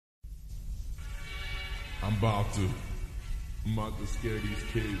I'm about to scare these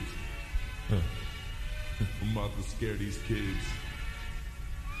kids. I'm about to scare these kids.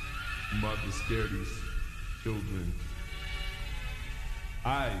 I'm about to scare these children.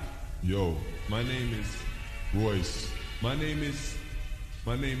 Yo, my name is Royce. My name is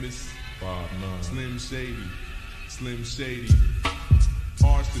 5'9". Slim Shady.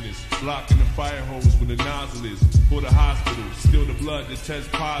 Arsonist, blocking the fire hose with a nozzle is. For the hospital, steal the blood that tests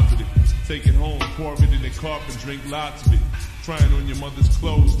positive. Take it home, pour it in the cup and drink lots of it. Trying on your mother's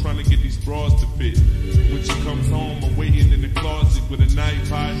clothes, trying to get these bras to fit. When she comes home, I'm waiting in the closet with a knife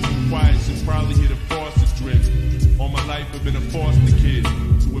high so quiet, she'll probably hear the faucet drip. All my life I've been a foster kid.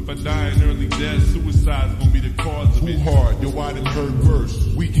 So if I die in early death, suicide's gonna be the cause of it. Too hard, yo, I done heard verse.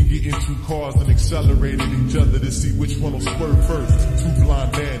 We can get into cars and accelerate at each other to see which one will swerve first. Two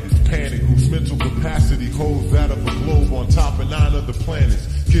blind bandits, panic, whose mental capacity holds that of a globe on top of 9 other planets.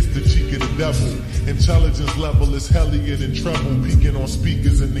 Kiss the cheek of the devil. Intelligence level is hellier than treble, peaking on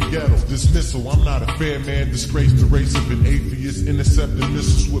speakers in the ghetto. Dismissal, I'm not a fair man, disgrace the race of an atheist. Intercepting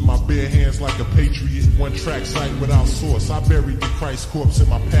missiles with my bare hands like a patriot. One track sight without source. I buried the Christ corpse in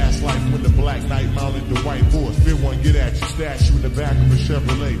my past life when the Black Knight mounted the white horse. Fear one get at you, stash you in the back of a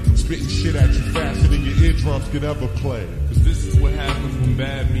Chevrolet. Spitting shit at you faster than your eardrums could ever play. Cause this is what happens when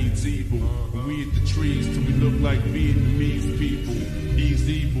bad meets evil. When we hit the trees till we look like Vietnamese people. He's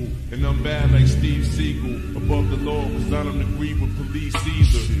evil, and I'm bad like Steve Seagal. Above the law, cause I don't agree with police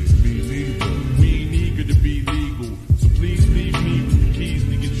either. Shit, me neither. We ain't eager to be legal, so please leave me with the keys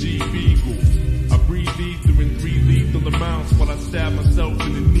to your Jeep Eagle. I breathe ether in 3 lethal amounts while I stab myself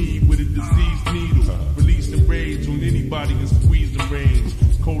in the knee with a diseased needle. Releasing rage on anybody in squeezing range.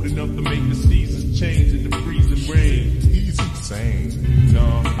 Cold enough to make the seasons change in the freezing rain. He's insane.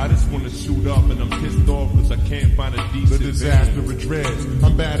 No, I just wanna shoot up and I'm pissed off cause I can't find a decent The disaster of dreads.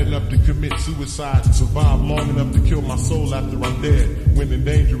 I'm bad enough to commit suicide and survive long enough to kill my soul after I'm dead. When in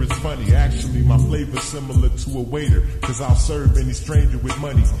danger is funny. Actually, my flavor's similar to a waiter, cause I'll serve any stranger with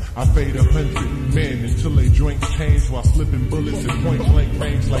money. I paid 100 men until they joints change while slipping bullets at point blank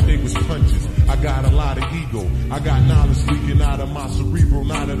range like they was punches. I got a lot of ego. I got knowledge leaking out of my cerebral.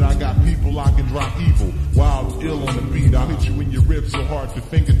 Now that I got people, I can drop evil. While ill on the beat, I'll hit you in your ribs so hard your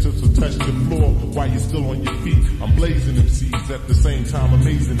fingertips will touch the floor while you're still on your feet. I'm blazing them seeds at the same time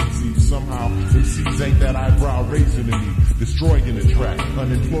amazing them seeds. Somehow them seeds ain't that eyebrow raising to me. Destroying the track,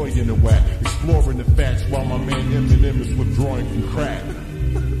 unemployed in the whack, exploring the facts while my man Eminem is withdrawing from crack.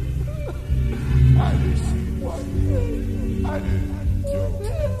 I didn't see what I didn't. Yo.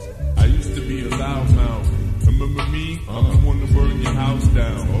 I used to be a loudmouth. Remember me? I'm the one to burn your house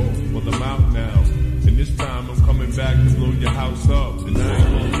down. Well, I'm out now. And this time I'm coming back to blow your house up. And I ain't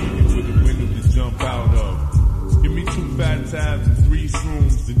gonna leave you with a window to jump out of. Give me 2 fat tabs and 3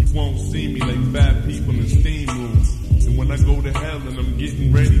 shrooms, and you won't see me like fat people in steam rooms. And when I go to hell and I'm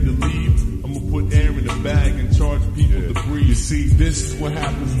getting ready to leave, I'm gonna put air in a bag and charge people to breathe. You see, this is what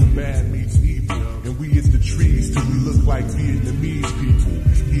happens when bad meets evil. And we hit the trees till we look like Vietnamese people.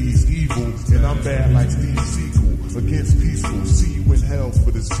 He's evil, and I'm bad like Steve Seagal. Against peaceful, see you in hell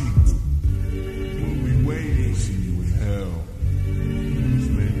for the sequel. We'll be waiting. See you in hell.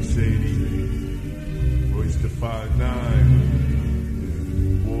 Slim Shady, Royce the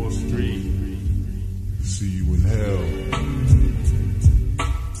 5'9", Wall Street. See you in hell.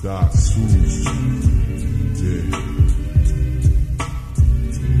 Doc Swoosh. Yeah.